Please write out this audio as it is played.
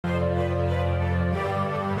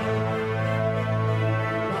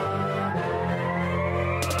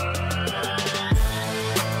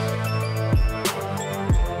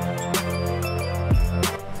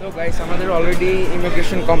আমাদের already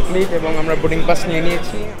immigration complete এবং আমরা বোর্ডিং পাস নিয়ে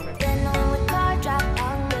নিয়েছি।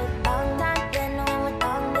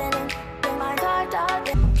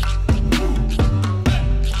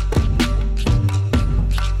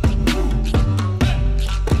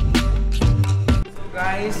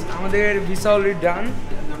 গাইস আমাদের ভিসা অলরেডি ডান।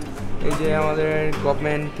 এই যে আমাদের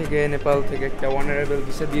গভর্নমেন্ট থেকে নেপাল থেকে একটা অনারেবল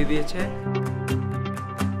ভিসা দিয়ে দিয়েছে।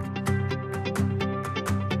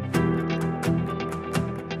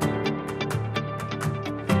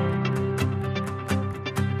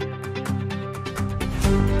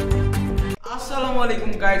 আসসালামু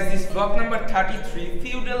আলাইকুম guys, this blog number 33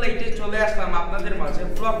 feudal লাইটে চলে আসলাম আপনাদের মাঝে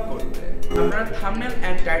ব্লগ করতে। আপনারা থাম্বনেল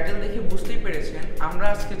এন্ড টাইটেল দেখে বুঝতেই পেরেছেন আমরা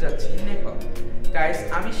আজকে যাচ্ছি নেপাল। গাইস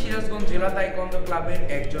আমি সিরাজগঞ্জ জেলা তাইকোয়ান্ডো ক্লাবের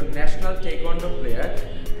একজন national taekwondo player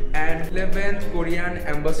and 11th Korean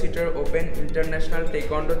ambassador open international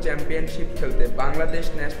taekwondo championship খেলতে বাংলাদেশ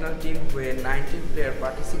ন্যাশনাল টিম হয়ে 19 প্লেয়ার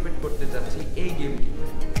পার্টিসিপেট করতে যাচ্ছি এই গেমটি।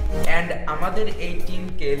 এন্ড আমাদের এই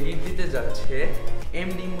টিমকে লিড দিতে যাচ্ছে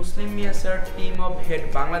MD Muslim Mia sir, team of head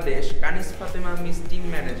Bangladesh, Kanis Fatema miss team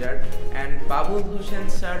manager and Babul Hossain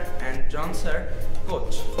sir and John sir coach.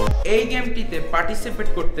 এই গেমটিতে পার্টিসিপেট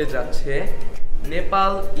করতে যাচ্ছে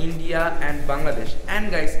Nepal, India and Bangladesh. And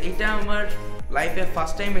guys এটা আমার লাইফে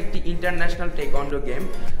ফার্স্ট টাইম একটি international taekwondo game.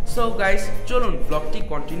 So guys চলুন ব্লগটি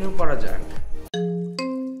কন্টিনিউ করা যাক।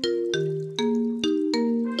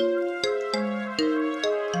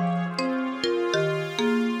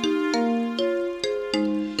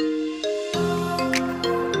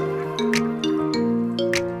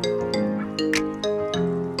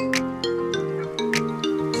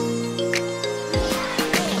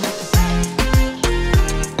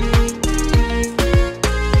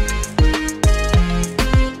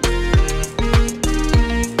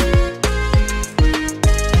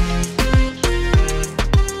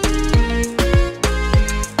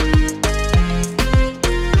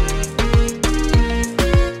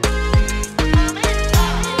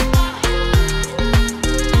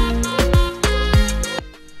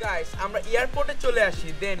 আমরা এয়ারপোর্টে চলে আসি।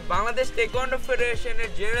 দেন বাংলাদেশ তাইকোয়ান্ডো ফেডারেশনের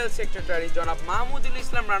জেনারেল সেক্রেটারি জনাব মাহমুদুল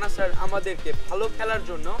ইসলাম রানা স্যার আমাদেরকে ভালো খেলার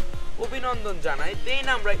জন্য অভিনন্দন জানায়। দেন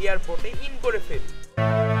আমরা এয়ারপোর্টে ইন করে ফেলি।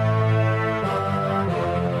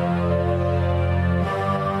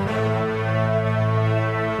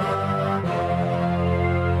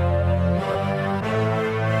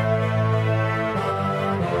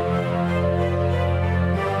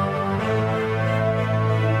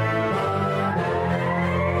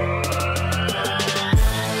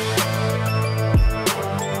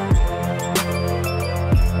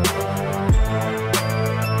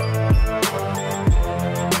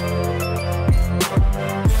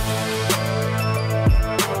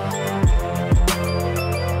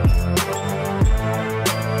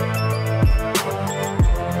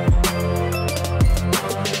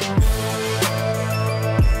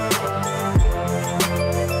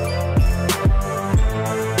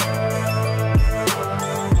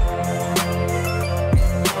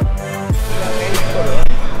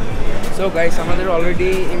 সো গাইস আমাদের অলরেডি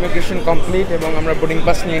ইমিগ্রেশন কমপ্লিট এবং আমরা বোর্ডিং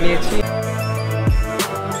পাস নিয়ে নিয়েছি।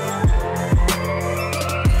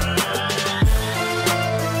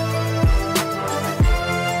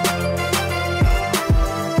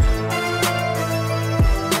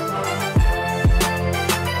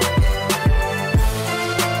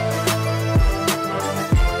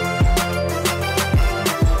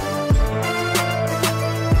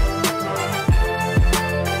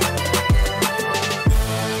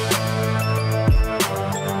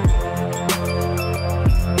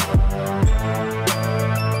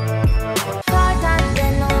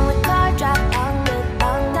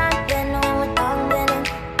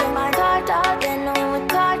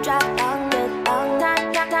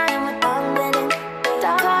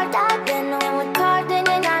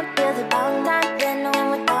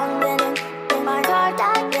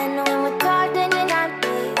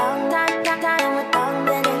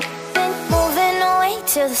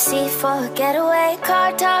 To the sea for a getaway, car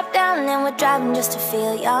top down and we're driving just to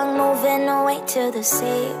feel young. Moving away to the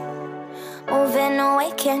sea, moving away,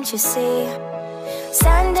 can't you see?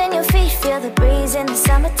 Sand in your feet, feel the breeze in the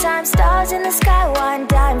summertime. Stars in the sky, one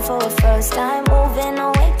dime for a first time. Moving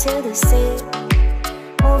away to the sea,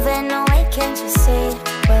 moving away, can't you see?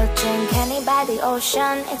 We'll drink honey by the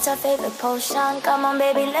ocean, it's our favorite potion. Come on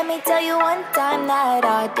baby, let me tell you one time that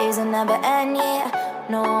our days will never end, yeah.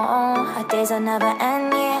 No, our days will never end,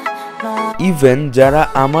 yeah. Even যারা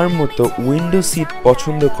আমার মতো window seat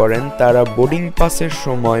পছন্দ করেন তারা boarding পাসের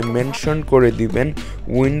সময় mention করে দিবেন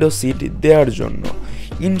উইন্ডো সিট দেওয়ার জন্য।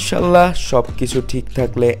 ইনশাল্লাহ সব কিছু ঠিক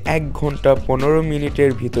থাকলে 1 ঘন্টা 15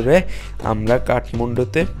 মিনিটের ভিতরে আমরা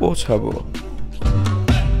কাঠমান্ডুতে পৌঁছাবো।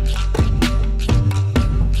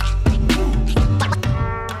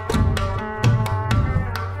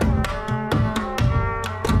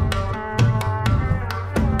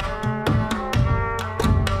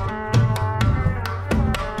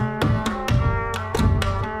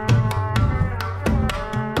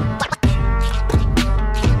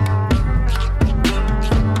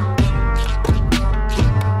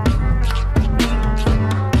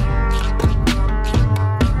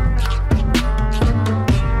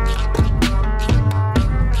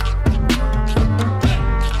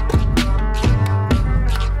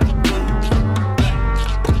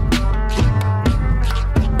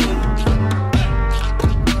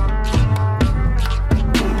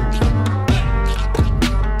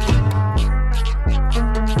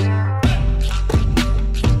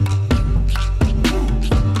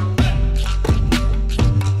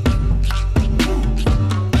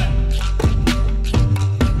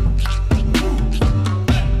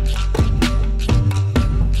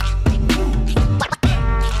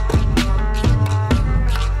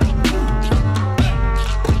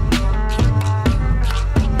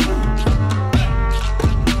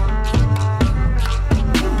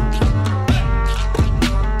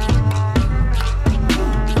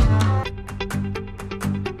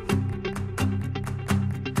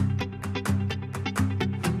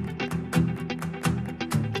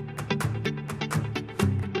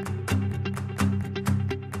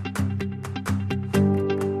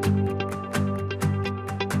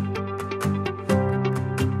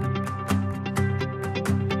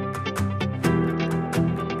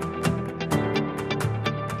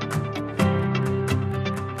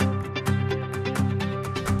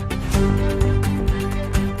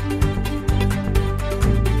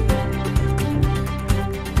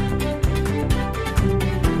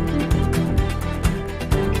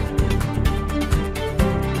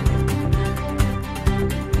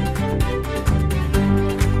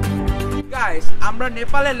 আমরা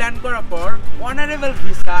নেপালে ল্যান্ড করার পর honourable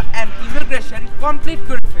visa and immigration complete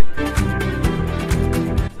করে ফেলি।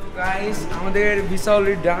 সো গাইস, আমাদের ভিসা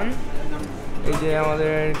অলরেডি ডান। এই যে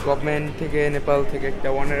আমাদের গভর্নমেন্ট থেকে নেপাল থেকে একটা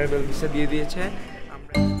অনারেবল ভিসা দিয়ে দিয়েছে।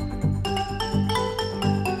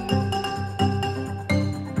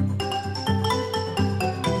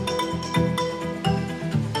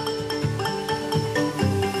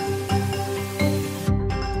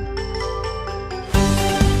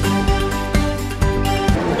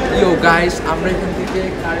 Yo guys, আমরা এখান থেকে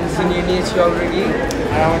কারেন্সি নিয়ে নিয়েছি অলরেডি।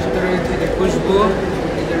 আর আমার সাথে রয়েছে যে খুশবু,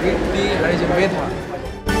 এই যে রিক্তি আর এই যে মেধা।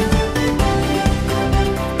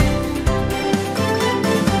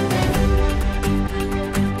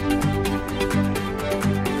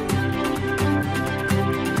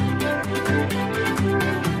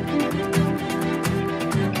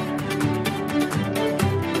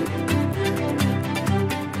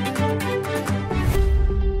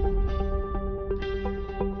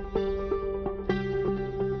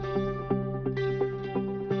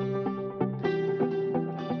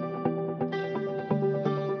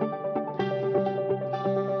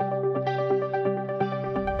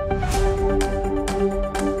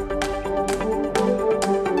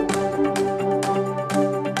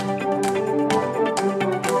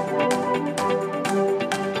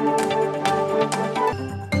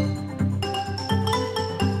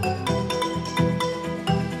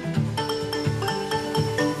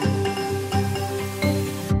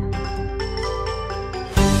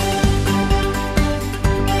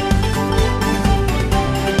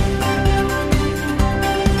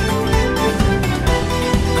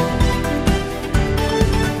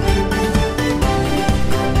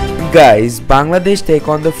 গাইজ, বাংলাদেশ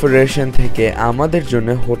টেকওয়ান্ডো ফেডারেশন থেকে আমাদের জন্য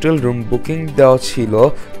হোটেল রুম বুকিং দেওয়া ছিল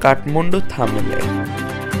কাঠমান্ডু থামেলে।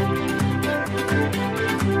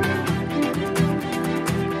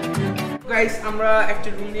 গাইস, আমরা একটা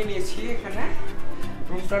রুম নিয়ে নিয়েছি এখানে।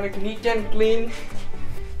 রুমটা অনেক নিট অ্যান্ড ক্লিন,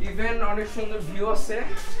 ইভেন অনেক সুন্দর ভিউ আছে,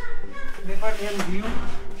 নেপালিয়ান view,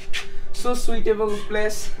 so suitable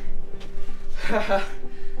place.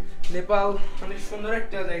 Nepal অনেক সুন্দর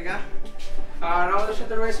একটা জায়গা। আর আমাদের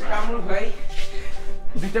সাথে রয়েছে কামরুল ভাই।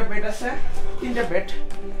 2টা বেড আছে, 3টা বেড,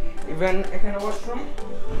 ইভেন এখানে ওয়াশরুম।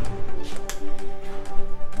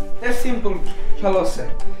 সিম্পল ভালো আছে।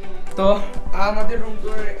 তো আমাদের রুম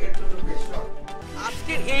টুরের এতটুকু বেশি।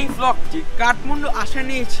 আজকের এই ব্লগটি কাঠমান্ডু আসা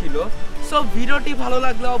নিয়ে ছিল। সো ভিডিওটি ভালো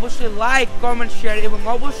লাগলে অবশ্যই লাইক, কমেন্ট, শেয়ার এবং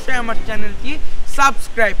অবশ্যই আমার চ্যানেলটি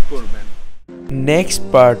সাবস্ক্রাইব করবেন। নেক্সট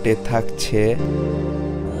পার্টে থাকছে